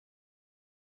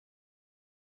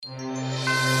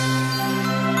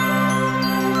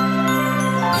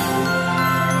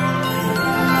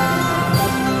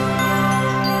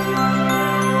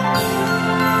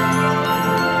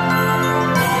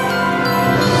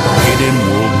and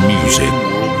World Music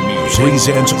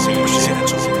presents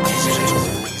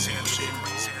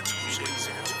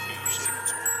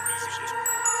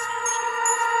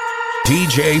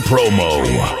DJ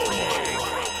Promo.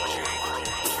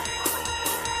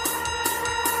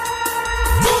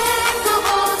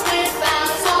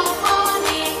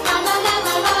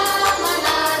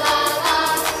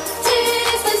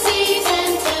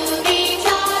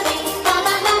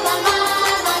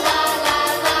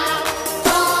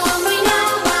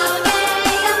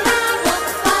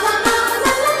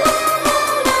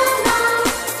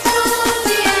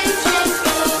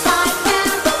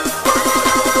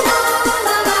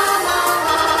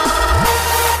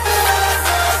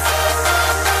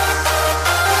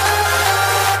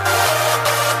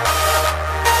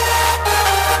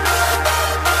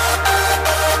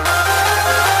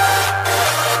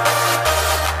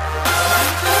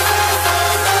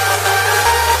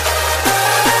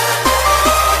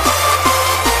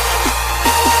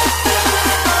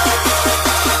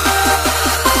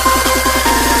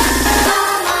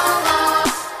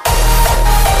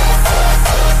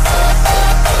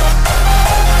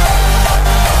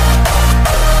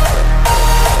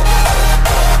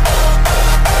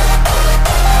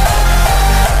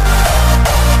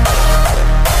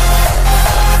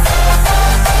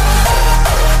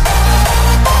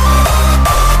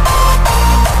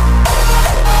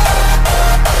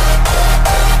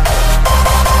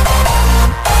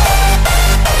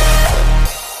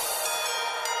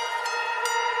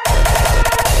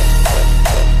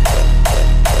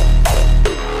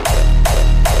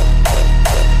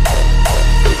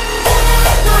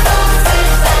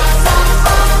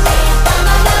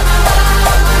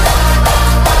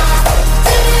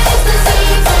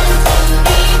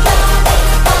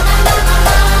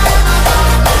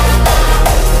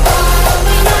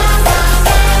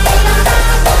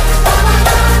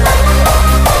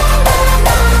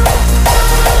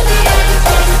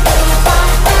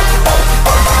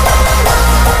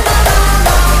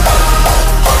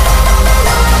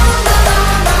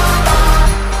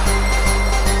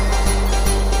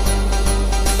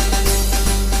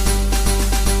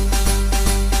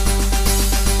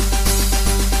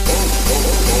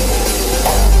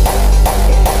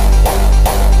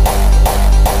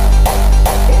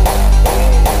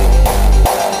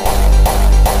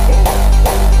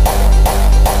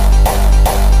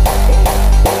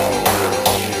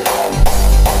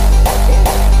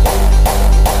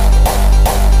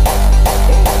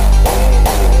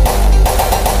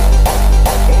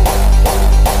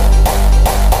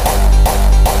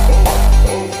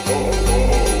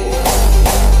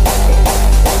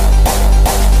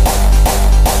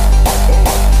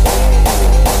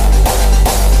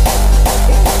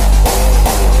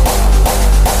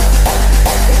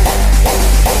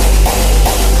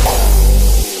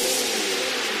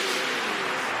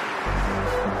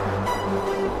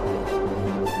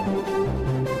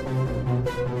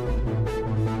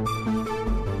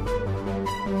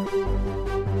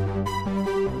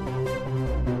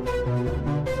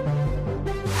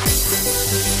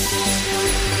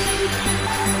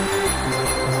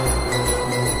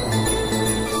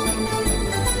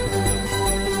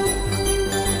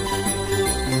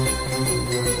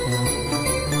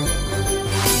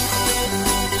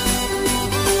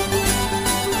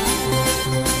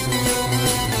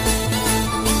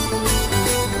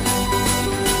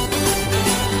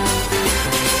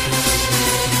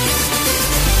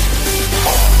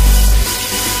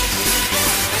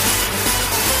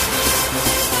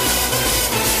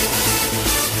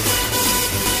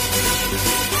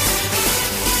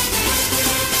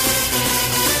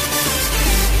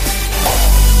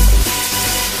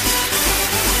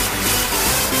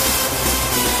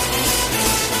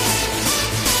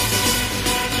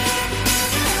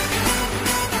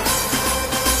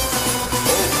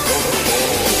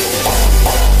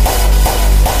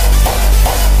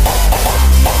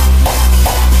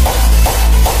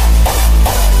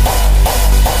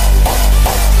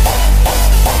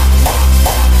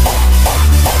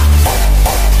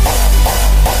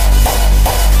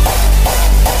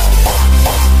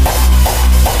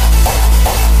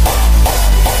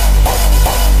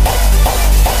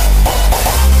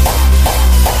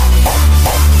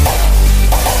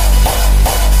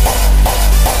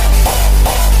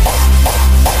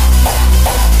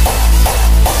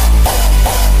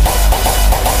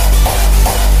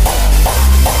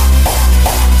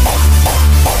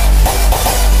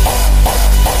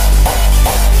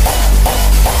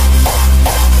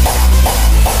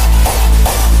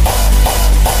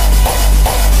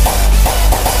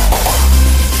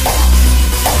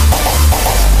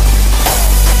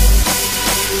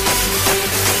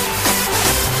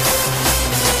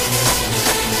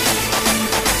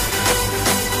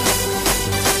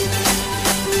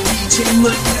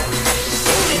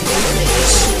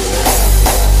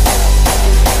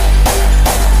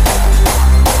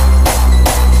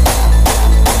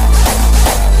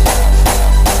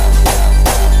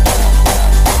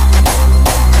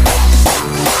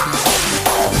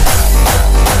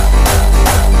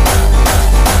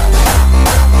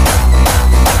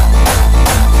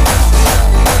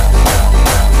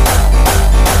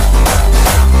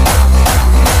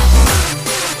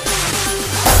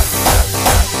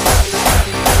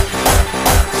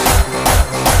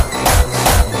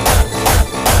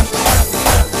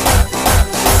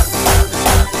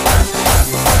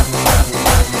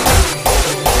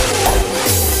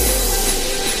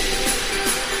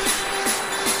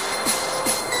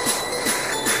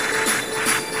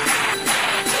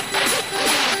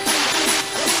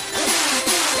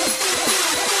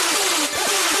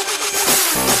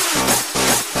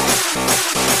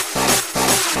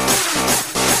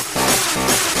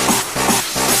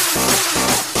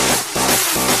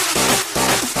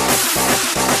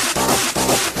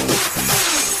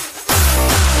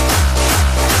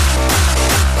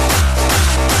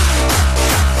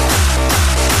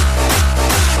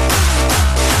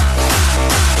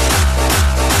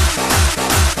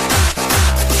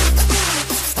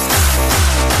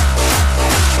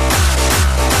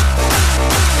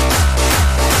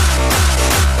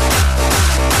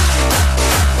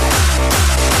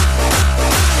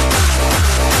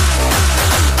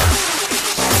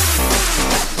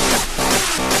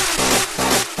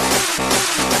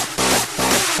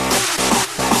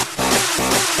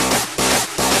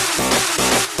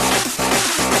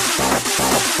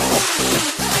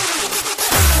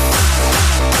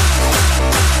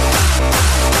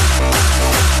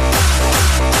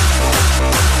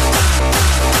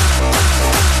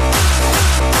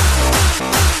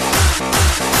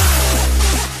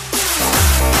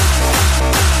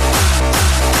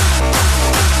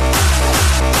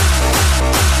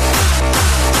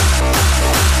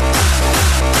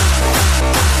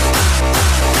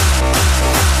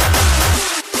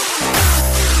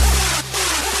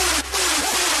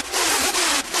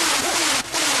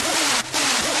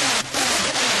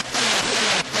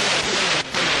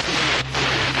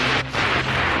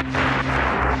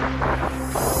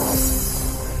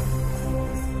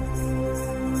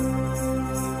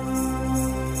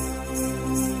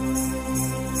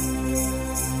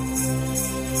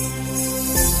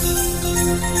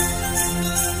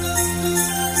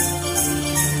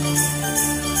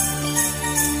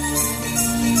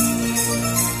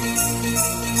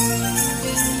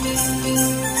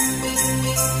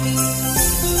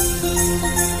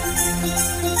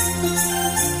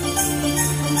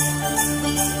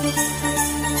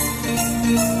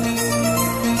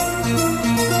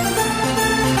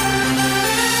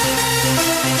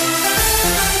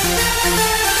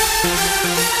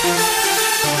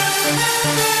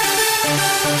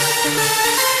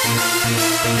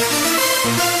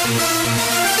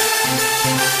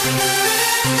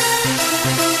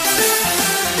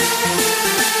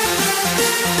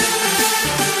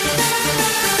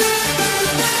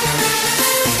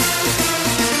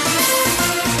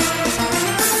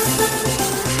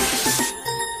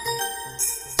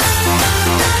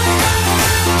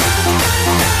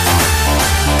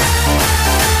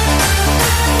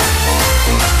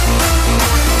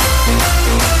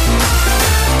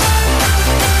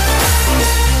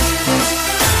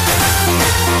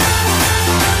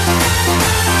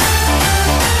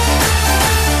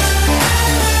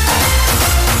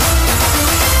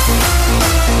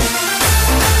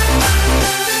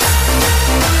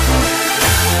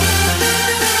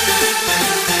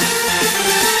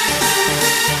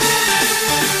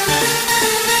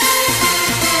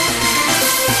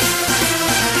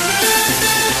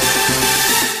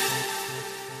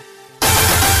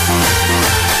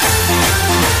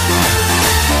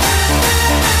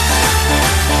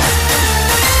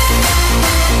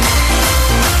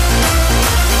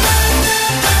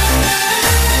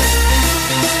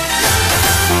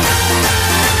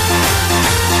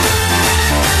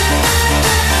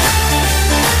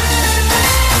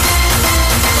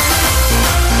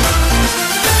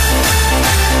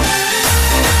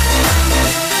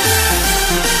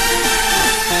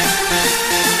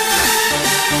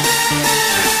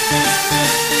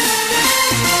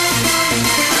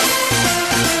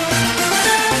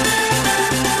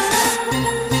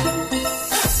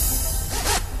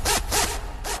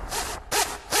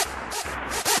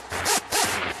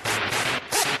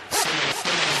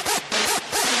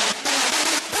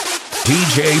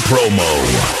 DJ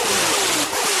Promo.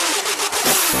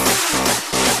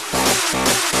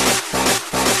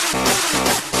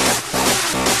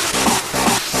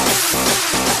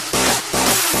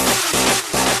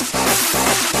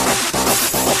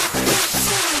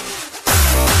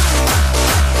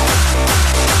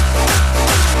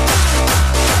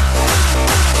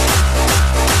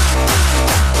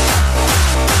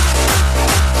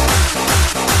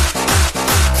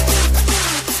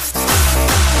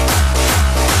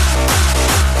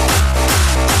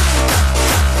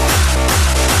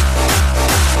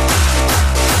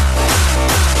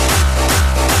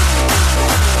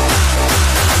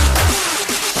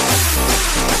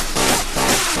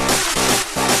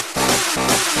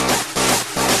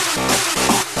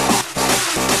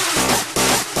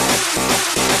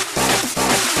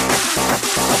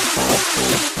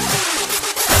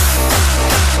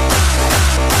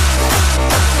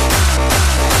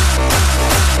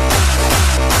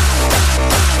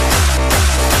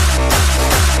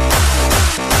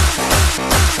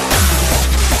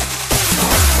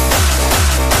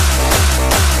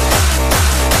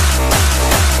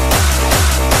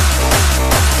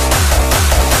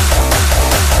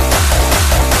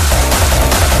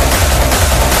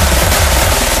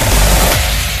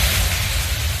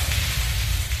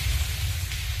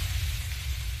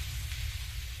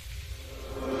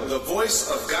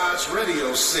 Voice of God's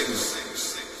radio signal.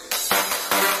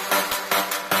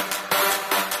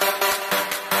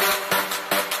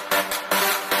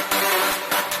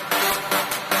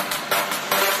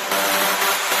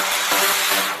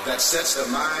 That sets the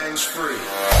minds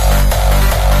free.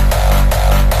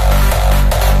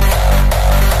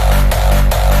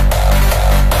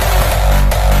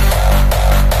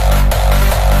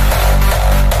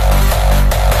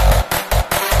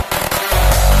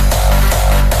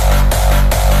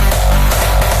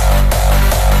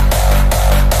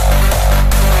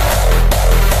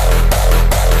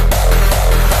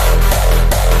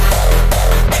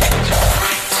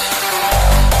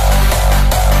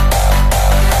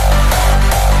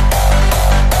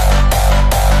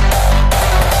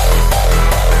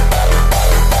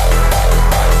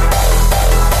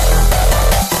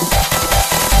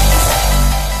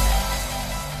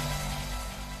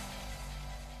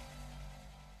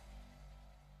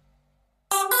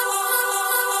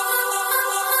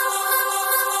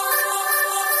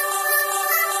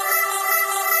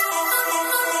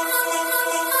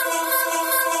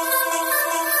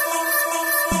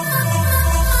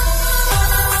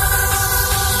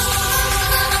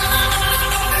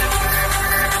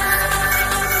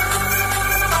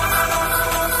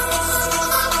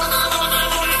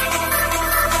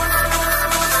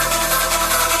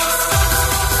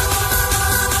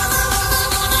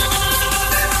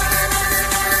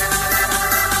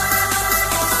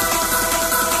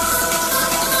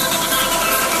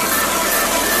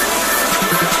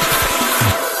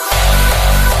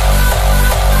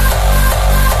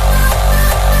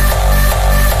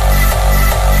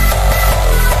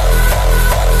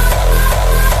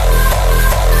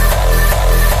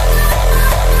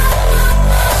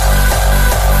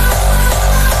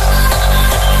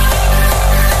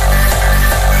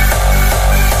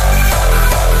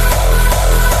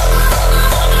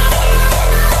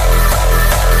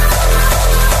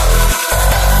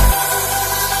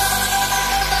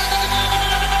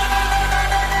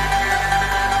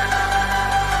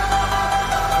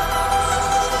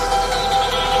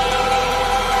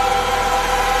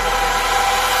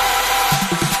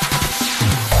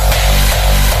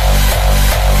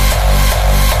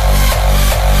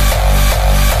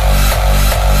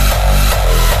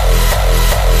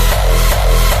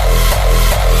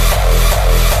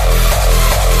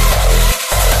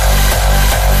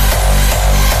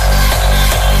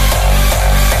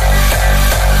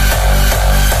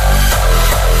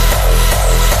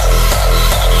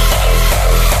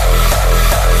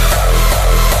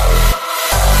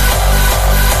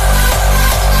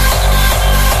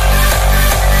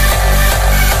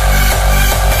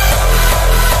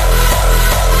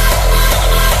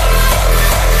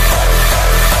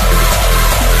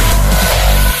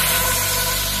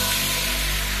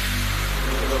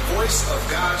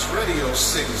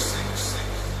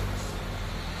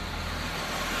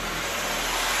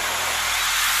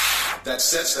 that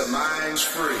sets the minds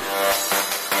free.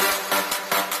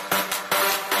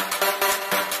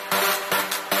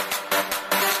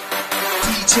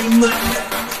 DJ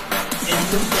Macca in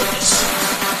the mix.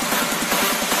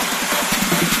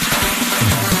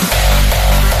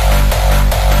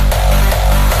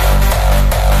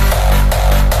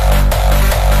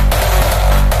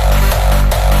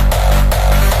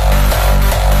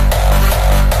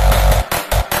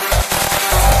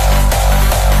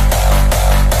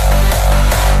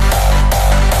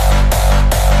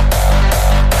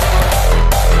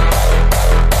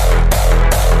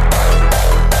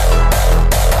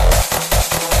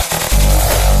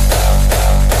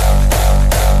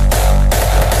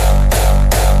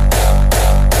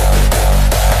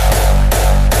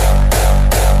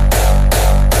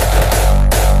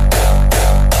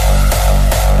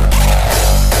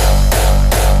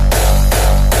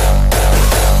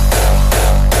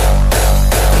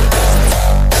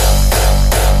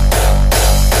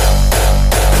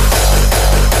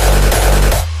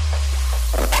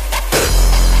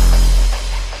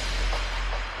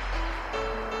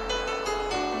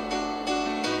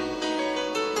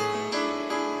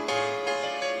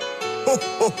 Ho,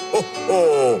 ho, ho,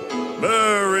 ho.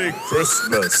 Merry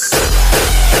Christmas.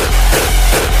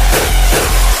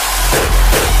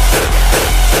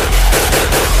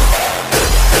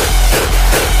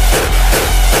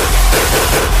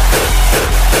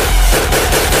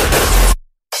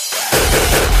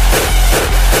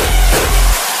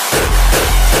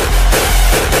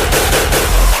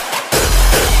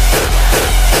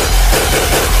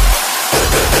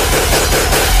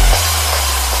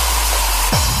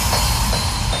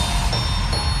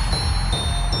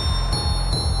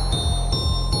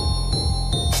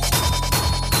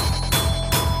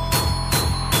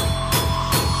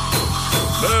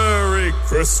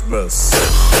 Christmas.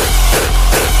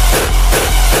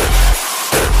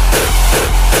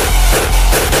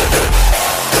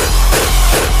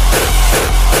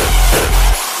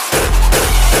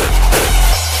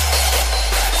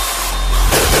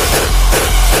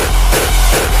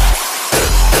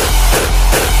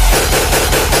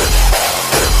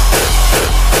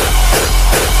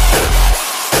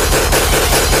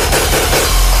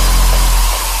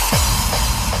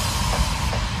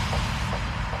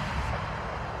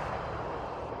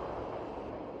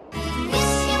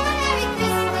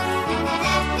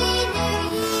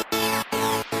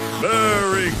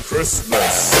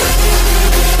 Christmas.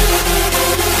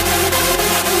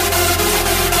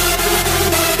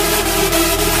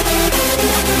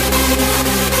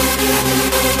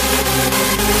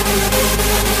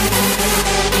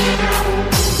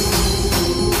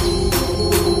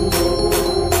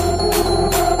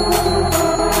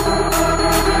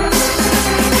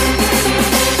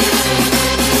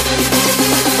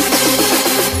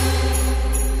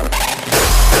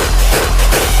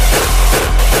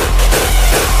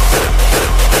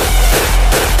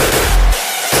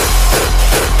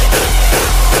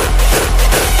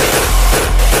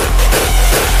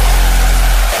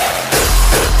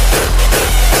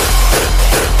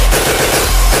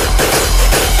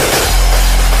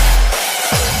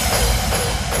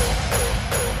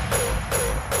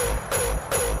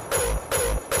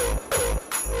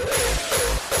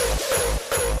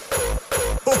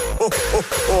 Ho, ho,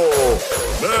 ho.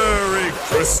 Merry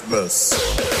Christmas.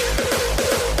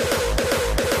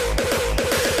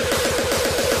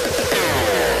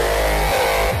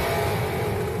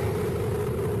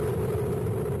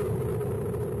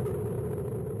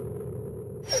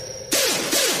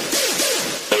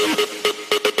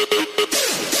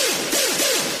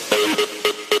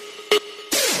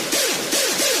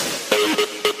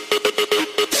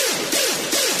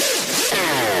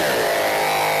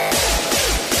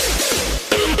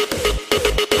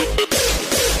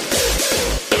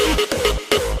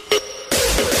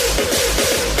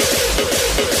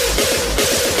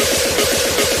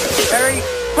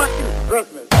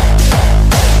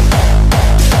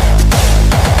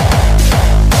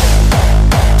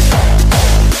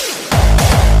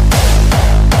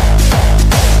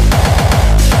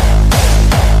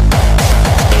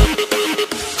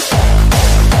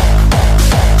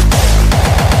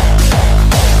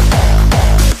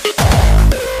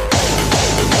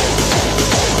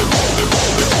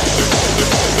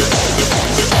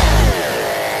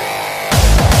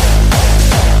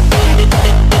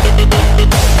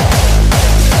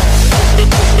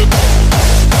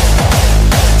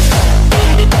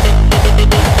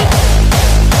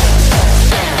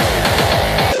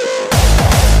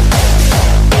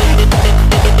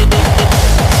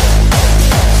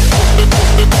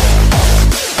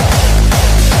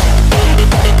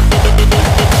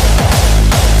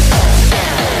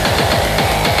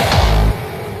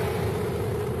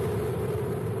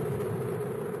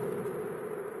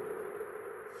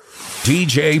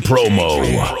 DJ Promo.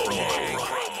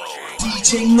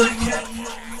 DJ Macca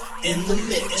in the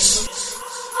mix.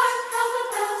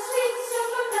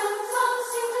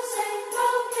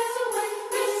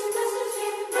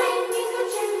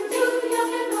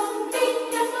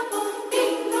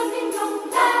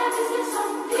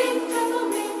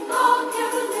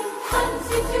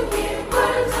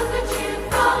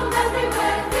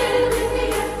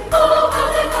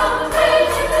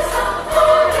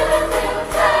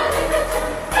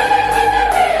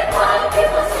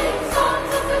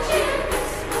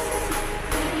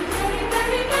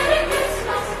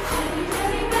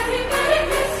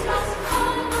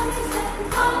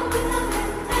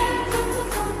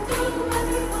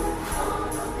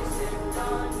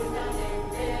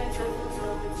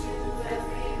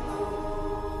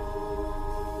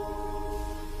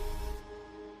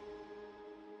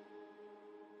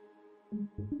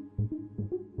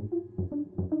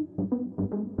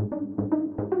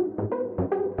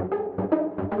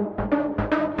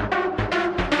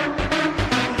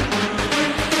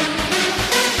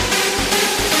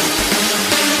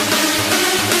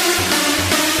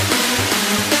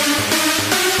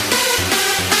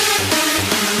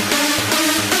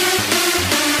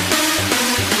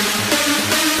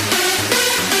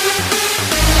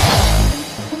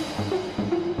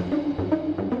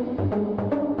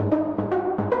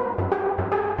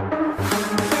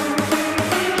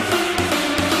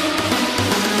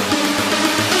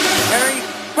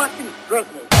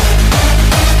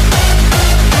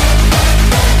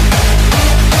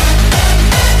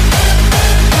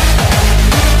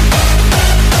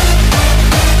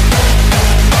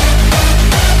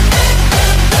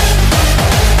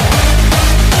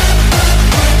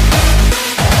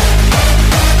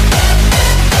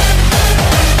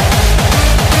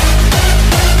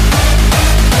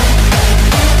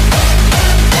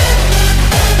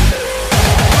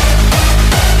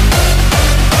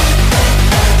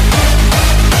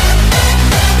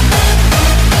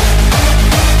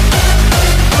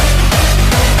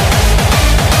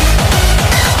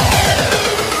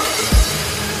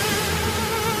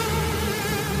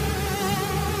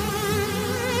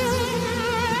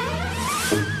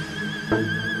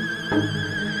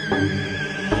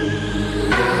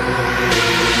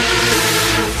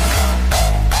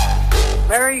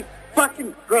 Merry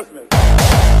fucking Christmas.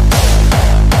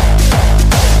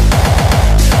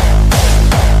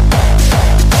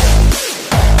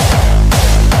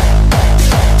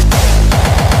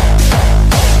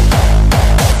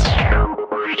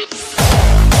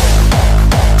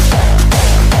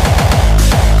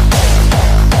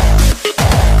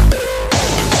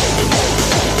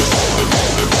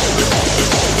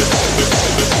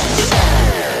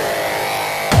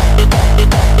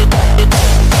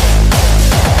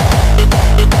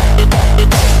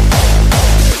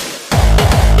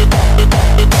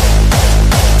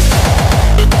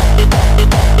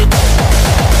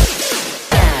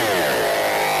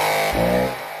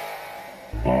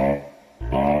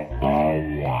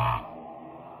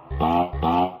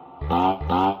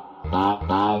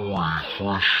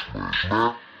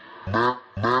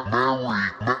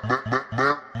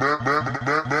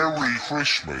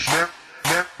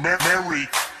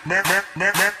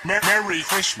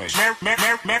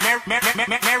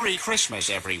 Merry Christmas,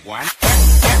 everyone.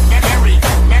 Merry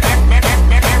Christmas.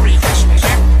 Merry Christmas.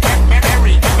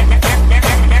 Merry Christmas.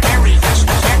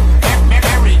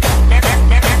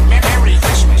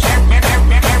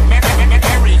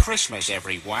 Merry Christmas,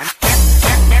 everyone.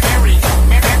 Merry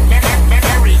Christmas.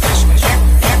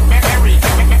 Merry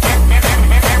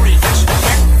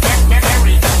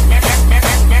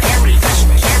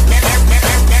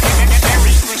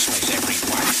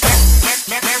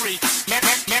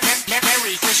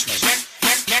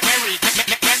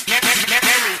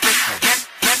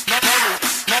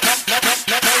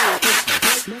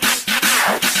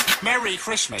Merry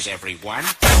Christmas, everyone.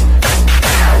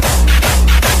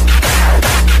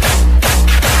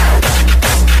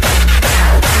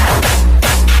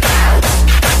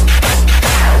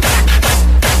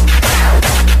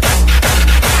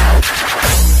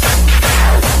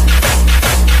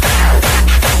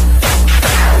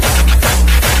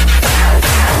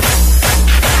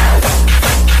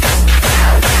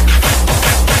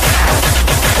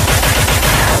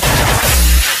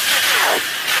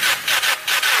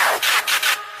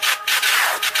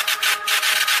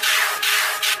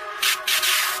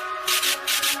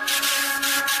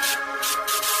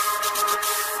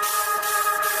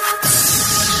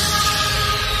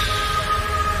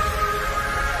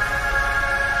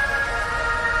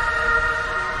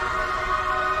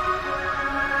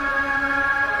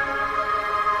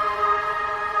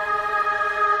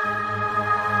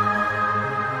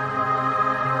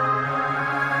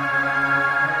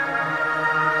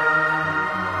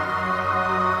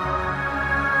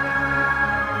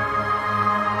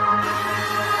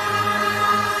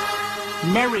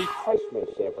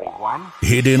 everyone.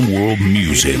 Hidden World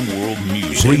Music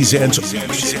presents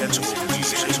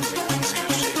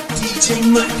DJ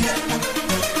Macca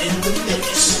in the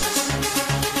mix.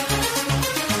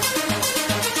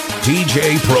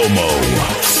 DJ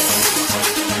Promo.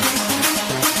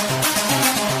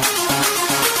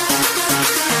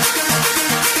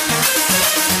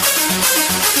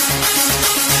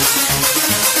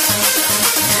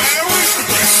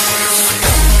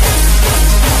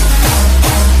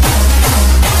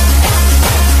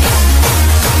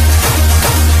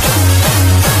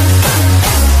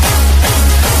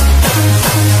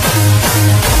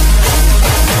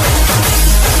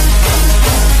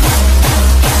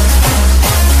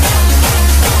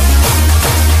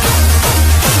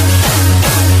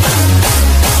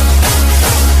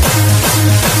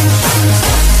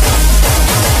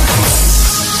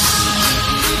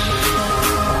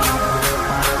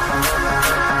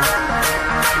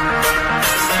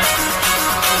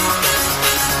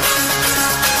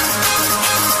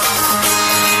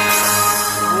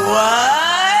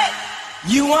 What?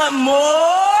 You want more?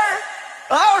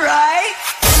 All right.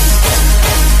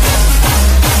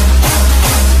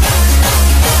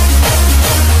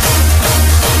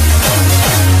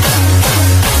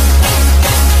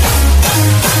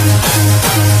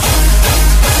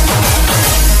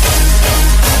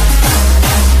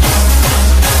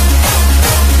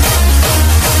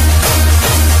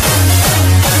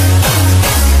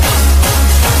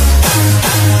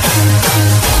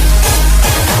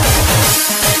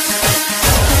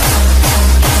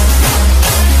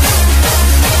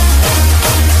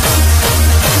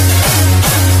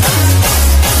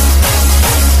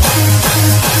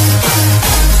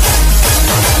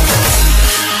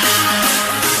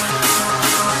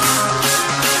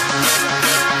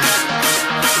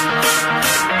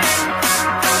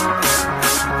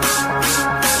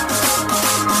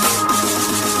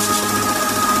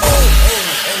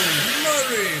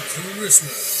 Merry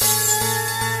Christmas.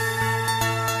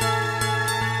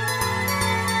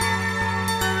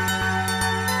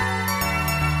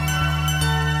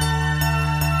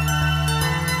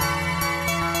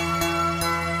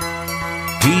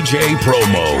 DJ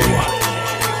Promo.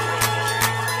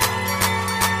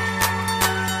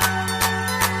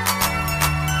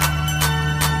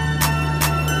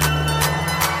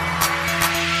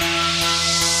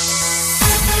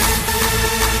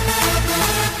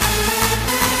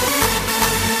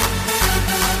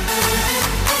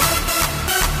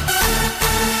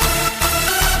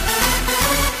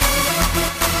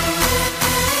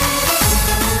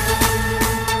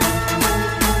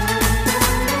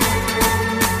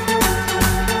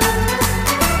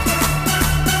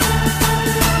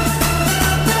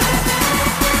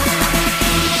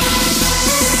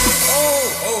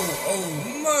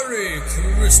 Merry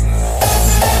Christmas.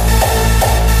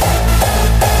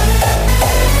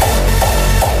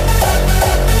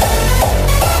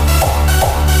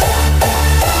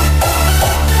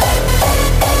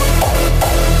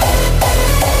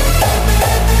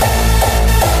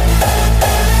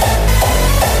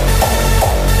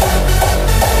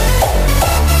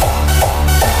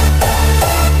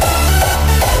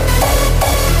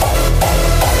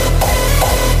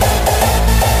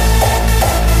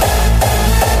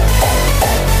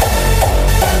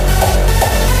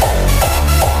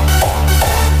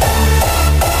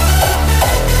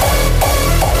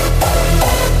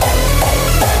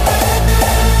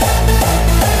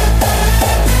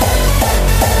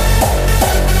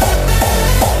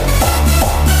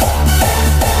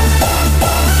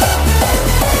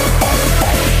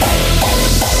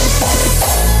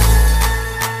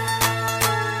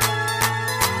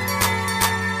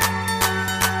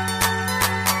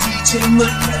 DJ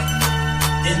Macca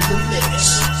in the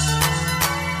mix.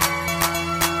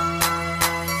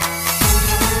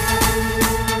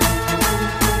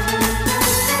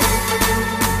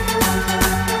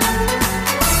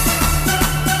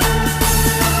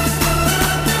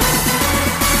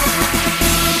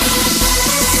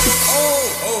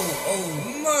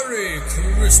 Merry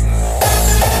Christmas.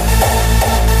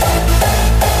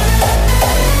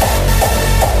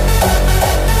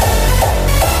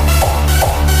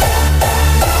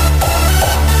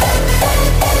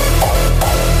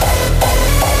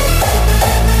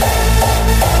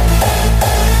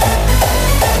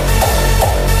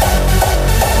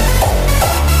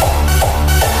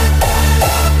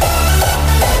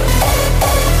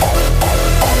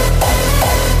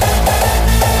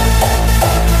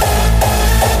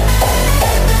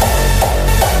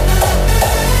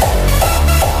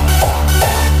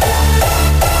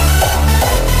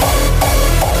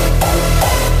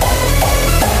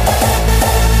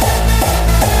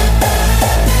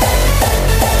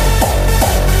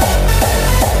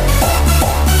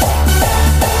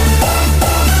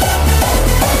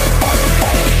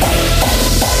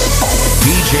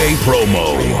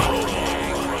 Promo.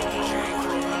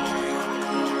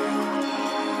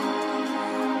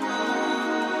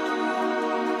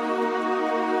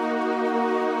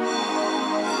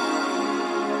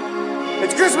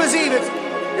 It's Christmas Eve.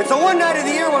 It's the one night of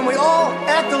the year when we all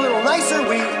act a little nicer.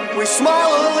 We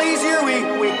smile a little easier.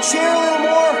 We cheer a little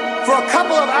more. For a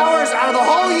couple of hours out of the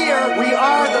whole year, we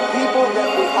are the people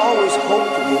that we always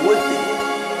hoped we would be.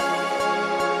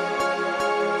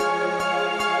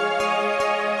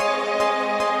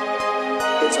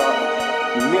 It's a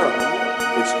miracle.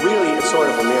 It's really a sort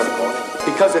of a miracle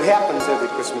because it happens every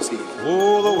Christmas Eve.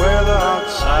 Oh, the weather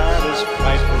outside is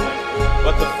frightful,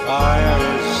 but the fire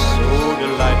is so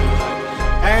delightful.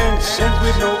 And since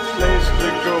we've no place to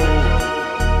go,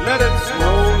 let it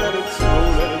snow, let it snow,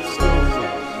 let it snow.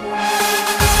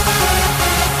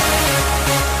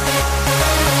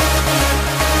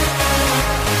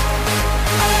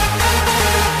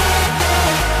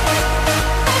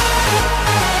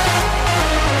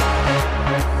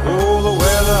 Oh, the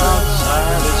weather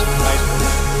outside is frightful,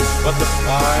 but the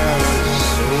fire is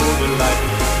so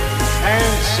delightful.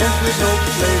 And since we've no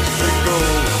place to go,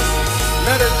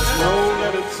 let it snow,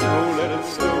 let it snow, let it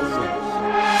snow.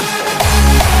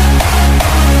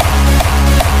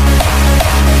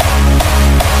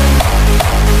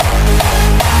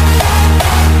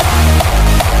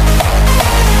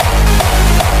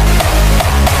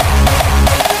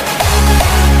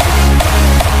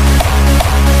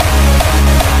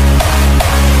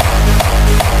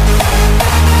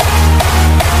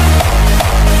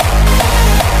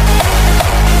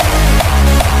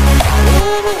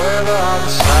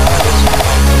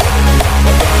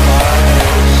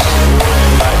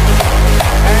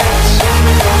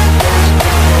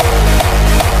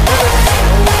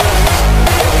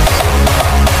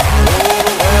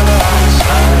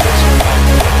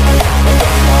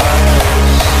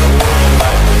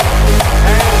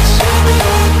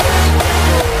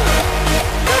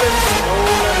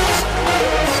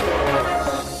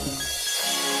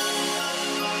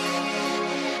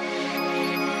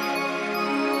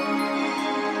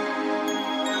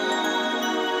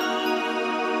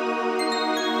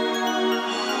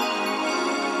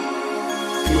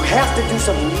 Have to do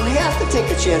something. You have to take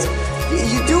a chance.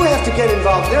 You do have to get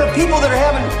involved. There are people that are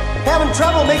having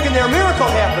trouble making their miracle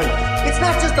happen. It's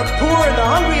not just the poor and the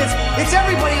hungry. It's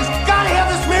everybody who's got to have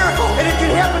this miracle, and it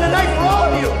can happen tonight for all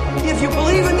of you. If you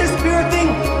believe in this spirit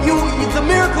thing, the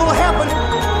miracle will happen.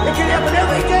 It can happen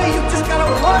every day. You just got to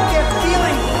love that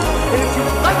feeling, and if you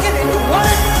like it and you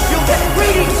want it, you'll get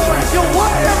reading for it. You'll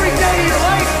want it every day of your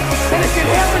life, and it can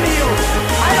happen to you.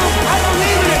 I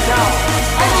believe in it now.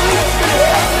 I believe it's going to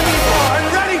happen to me now. I'm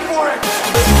ready for it.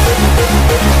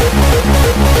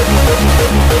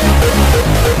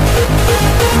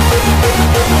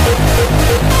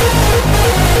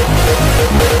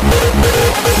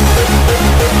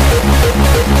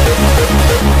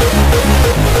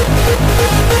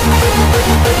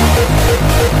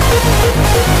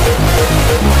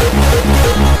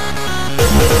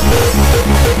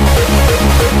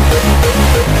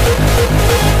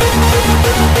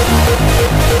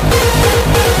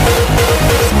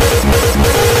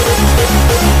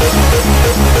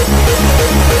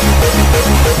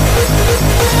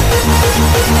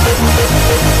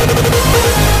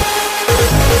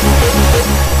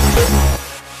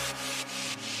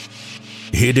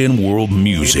 Hidden World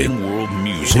Music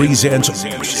presents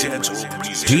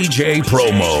DJ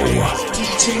Promo.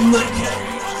 DJ Macca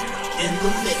in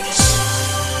the mix.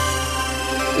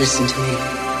 Listen to me,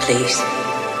 please.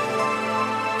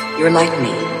 You're like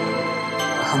me,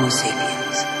 a Homo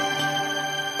sapiens,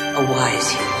 a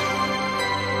wise human.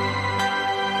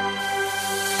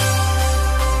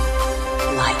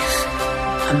 Life,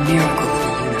 a miracle in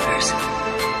the universe.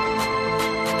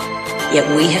 Yet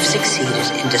we have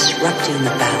succeeded in disrupting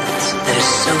the balance that is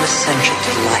so essential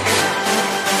to life.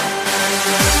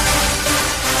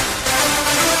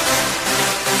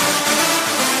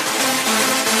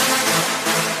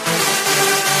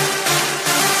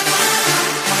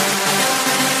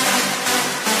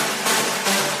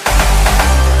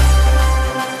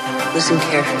 Listen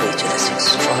carefully to this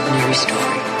extraordinary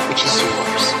story, which is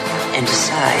yours, and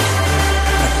decide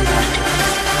what you want to do with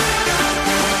it.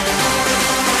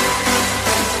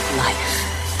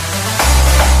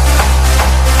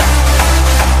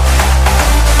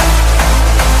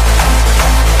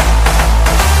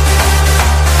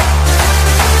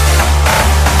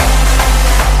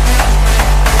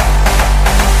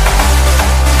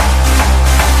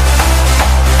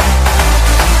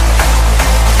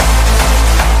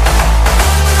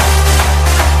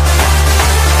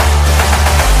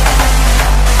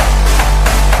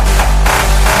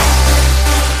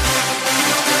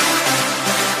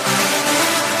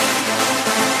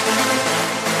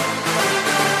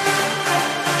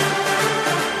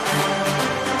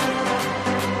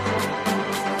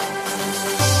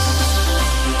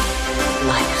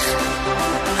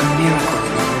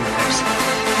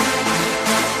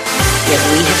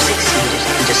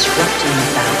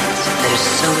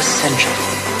 essential.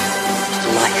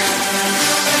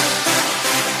 Life.